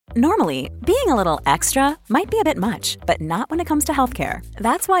Normally, being a little extra might be a bit much, but not when it comes to healthcare.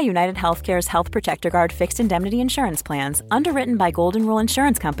 That's why United Healthcare's Health Protector Guard fixed indemnity insurance plans, underwritten by Golden Rule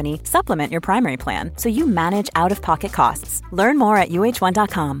Insurance Company, supplement your primary plan so you manage out-of-pocket costs. Learn more at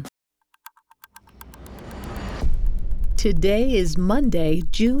uh1.com. Today is Monday,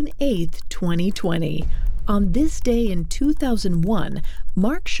 June 8th, 2020. On this day in 2001,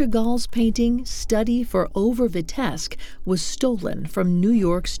 Marc Chagall's painting Study for Over Vitebsk was stolen from New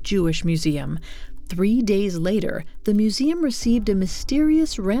York's Jewish Museum. 3 days later, the museum received a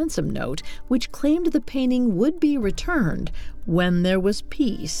mysterious ransom note which claimed the painting would be returned when there was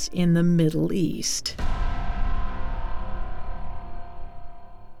peace in the Middle East.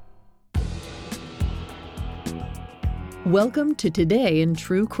 Welcome to Today in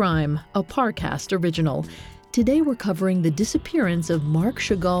True Crime, a Parcast original. Today we're covering the disappearance of Marc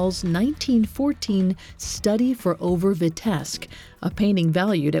Chagall's 1914 Study for Over Vitebsk, a painting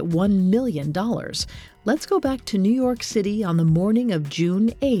valued at $1 million. Let's go back to New York City on the morning of June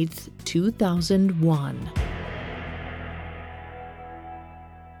 8th, 2001.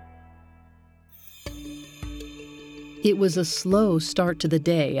 It was a slow start to the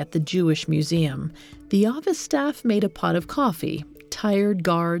day at the Jewish Museum. The office staff made a pot of coffee, tired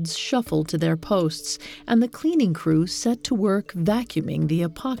guards shuffled to their posts, and the cleaning crew set to work vacuuming the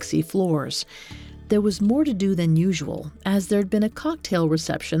epoxy floors. There was more to do than usual, as there'd been a cocktail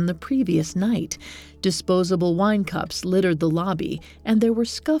reception the previous night. Disposable wine cups littered the lobby, and there were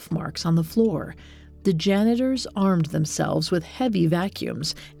scuff marks on the floor. The janitors armed themselves with heavy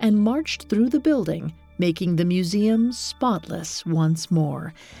vacuums and marched through the building, making the museum spotless once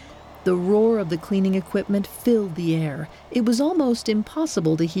more. The roar of the cleaning equipment filled the air. It was almost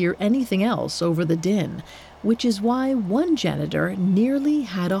impossible to hear anything else over the din, which is why one janitor nearly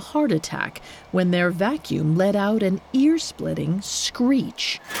had a heart attack when their vacuum let out an ear-splitting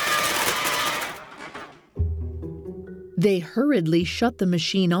screech. They hurriedly shut the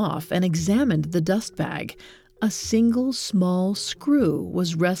machine off and examined the dust bag. A single small screw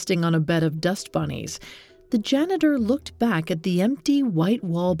was resting on a bed of dust bunnies. The janitor looked back at the empty white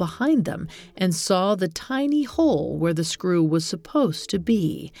wall behind them and saw the tiny hole where the screw was supposed to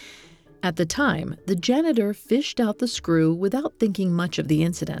be. At the time, the janitor fished out the screw without thinking much of the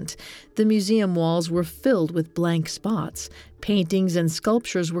incident. The museum walls were filled with blank spots. Paintings and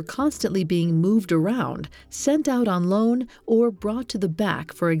sculptures were constantly being moved around, sent out on loan, or brought to the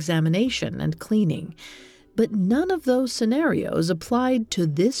back for examination and cleaning. But none of those scenarios applied to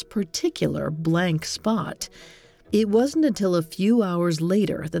this particular blank spot. It wasn't until a few hours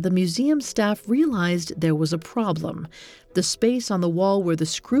later that the museum staff realized there was a problem. The space on the wall where the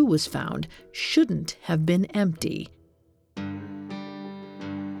screw was found shouldn't have been empty.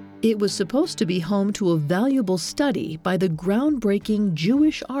 It was supposed to be home to a valuable study by the groundbreaking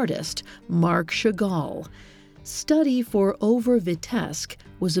Jewish artist Marc Chagall. Study for Over Vitebsk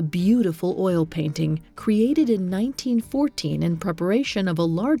was a beautiful oil painting created in 1914 in preparation of a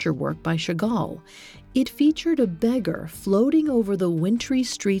larger work by Chagall. It featured a beggar floating over the wintry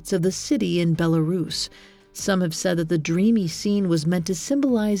streets of the city in Belarus. Some have said that the dreamy scene was meant to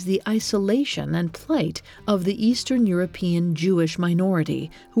symbolize the isolation and plight of the Eastern European Jewish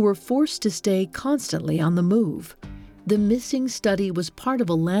minority, who were forced to stay constantly on the move. The missing study was part of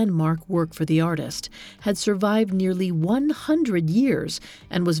a landmark work for the artist, had survived nearly 100 years,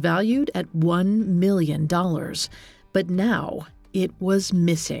 and was valued at $1 million. But now it was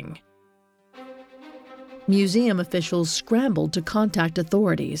missing. Museum officials scrambled to contact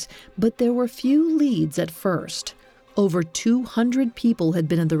authorities, but there were few leads at first. Over 200 people had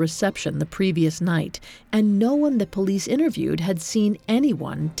been at the reception the previous night, and no one the police interviewed had seen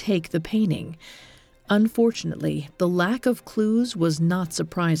anyone take the painting. Unfortunately, the lack of clues was not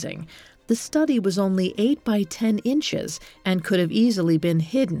surprising. The study was only 8 by 10 inches and could have easily been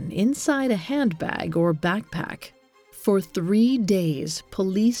hidden inside a handbag or backpack. For 3 days,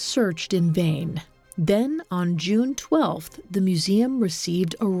 police searched in vain. Then, on June 12th, the museum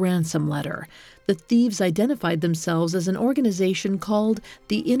received a ransom letter. The thieves identified themselves as an organization called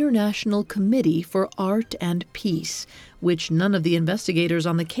the International Committee for Art and Peace, which none of the investigators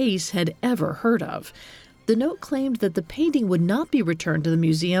on the case had ever heard of. The note claimed that the painting would not be returned to the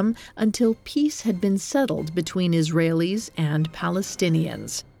museum until peace had been settled between Israelis and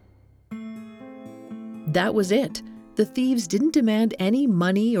Palestinians. That was it. The thieves didn't demand any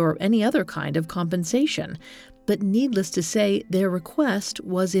money or any other kind of compensation. But needless to say, their request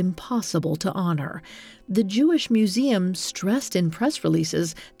was impossible to honor. The Jewish Museum stressed in press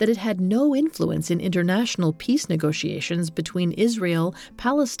releases that it had no influence in international peace negotiations between Israel,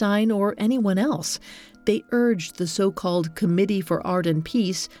 Palestine, or anyone else. They urged the so-called Committee for Art and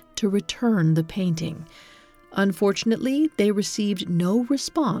Peace to return the painting. Unfortunately, they received no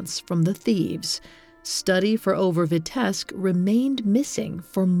response from the thieves. Study for Over Vitebsk remained missing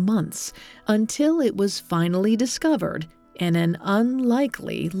for months until it was finally discovered in an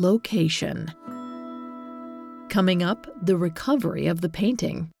unlikely location. Coming up, the recovery of the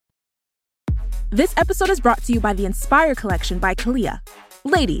painting. This episode is brought to you by the Inspire Collection by Kalia.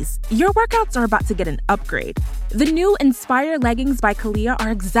 Ladies, your workouts are about to get an upgrade. The new Inspire leggings by Kalia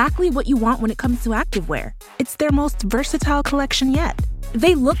are exactly what you want when it comes to activewear. It's their most versatile collection yet.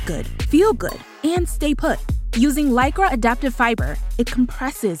 They look good, feel good, and stay put. Using Lycra adaptive fiber, it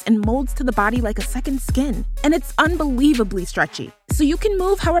compresses and molds to the body like a second skin. And it's unbelievably stretchy, so you can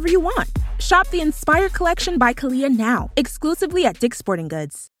move however you want. Shop the Inspire Collection by Kalia now, exclusively at Dick's Sporting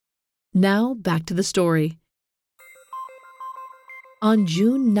Goods. Now, back to the story. On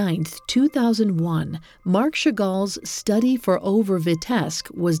June 9, 2001, Marc Chagall's Study for Over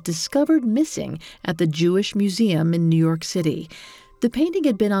Vitebsk was discovered missing at the Jewish Museum in New York City. The painting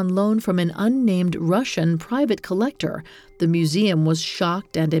had been on loan from an unnamed Russian private collector. The museum was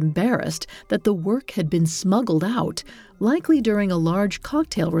shocked and embarrassed that the work had been smuggled out, likely during a large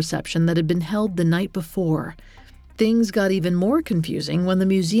cocktail reception that had been held the night before. Things got even more confusing when the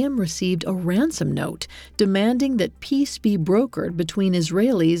museum received a ransom note demanding that peace be brokered between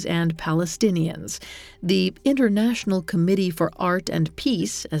Israelis and Palestinians. The International Committee for Art and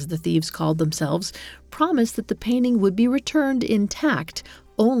Peace, as the thieves called themselves, promised that the painting would be returned intact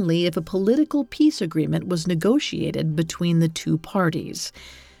only if a political peace agreement was negotiated between the two parties.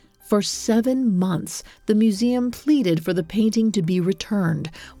 For 7 months, the museum pleaded for the painting to be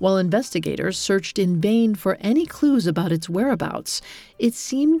returned, while investigators searched in vain for any clues about its whereabouts. It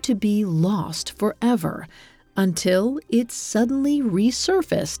seemed to be lost forever, until it suddenly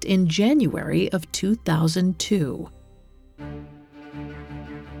resurfaced in January of 2002.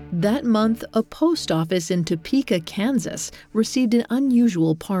 That month, a post office in Topeka, Kansas, received an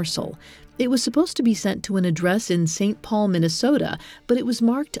unusual parcel. It was supposed to be sent to an address in St. Paul, Minnesota, but it was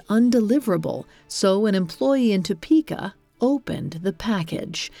marked undeliverable, so an employee in Topeka opened the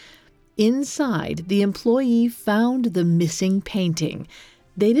package. Inside, the employee found the missing painting.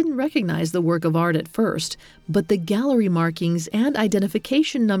 They didn't recognize the work of art at first, but the gallery markings and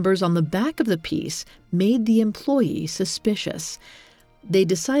identification numbers on the back of the piece made the employee suspicious. They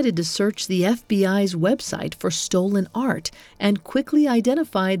decided to search the FBI's website for stolen art and quickly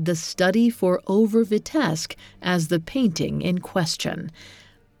identified the Study for Over Vitebsk as the painting in question.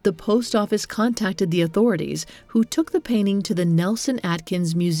 The post office contacted the authorities, who took the painting to the Nelson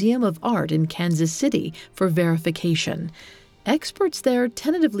Atkins Museum of Art in Kansas City for verification. Experts there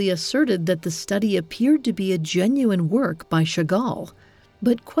tentatively asserted that the study appeared to be a genuine work by Chagall.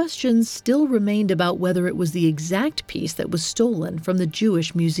 But questions still remained about whether it was the exact piece that was stolen from the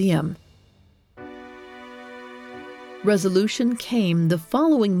Jewish Museum. Resolution came the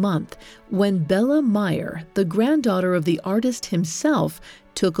following month when Bella Meyer, the granddaughter of the artist himself,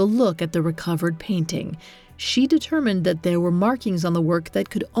 took a look at the recovered painting. She determined that there were markings on the work that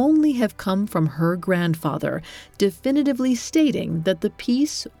could only have come from her grandfather, definitively stating that the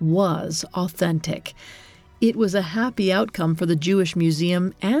piece was authentic. It was a happy outcome for the Jewish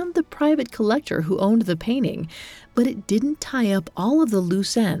Museum and the private collector who owned the painting, but it didn't tie up all of the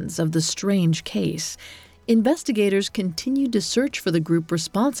loose ends of the strange case. Investigators continued to search for the group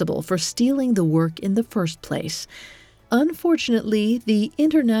responsible for stealing the work in the first place. Unfortunately, the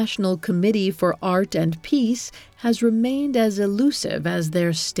International Committee for Art and Peace has remained as elusive as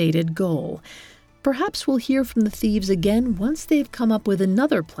their stated goal. Perhaps we'll hear from the thieves again once they've come up with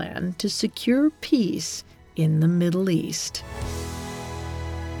another plan to secure peace in the Middle East.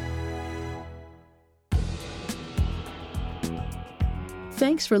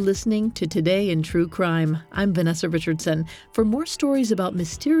 Thanks for listening to Today in True Crime. I'm Vanessa Richardson. For more stories about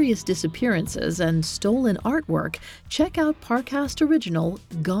mysterious disappearances and stolen artwork, check out Parcast Original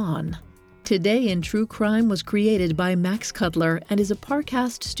Gone. Today in True Crime was created by Max Cutler and is a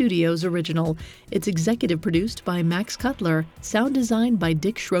Parcast Studios original. It's executive produced by Max Cutler, sound designed by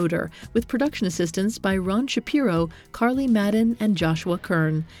Dick Schroeder, with production assistance by Ron Shapiro, Carly Madden, and Joshua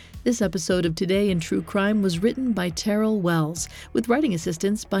Kern. This episode of Today in True Crime was written by Terrell Wells, with writing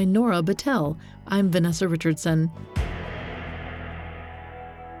assistance by Nora Battelle. I'm Vanessa Richardson.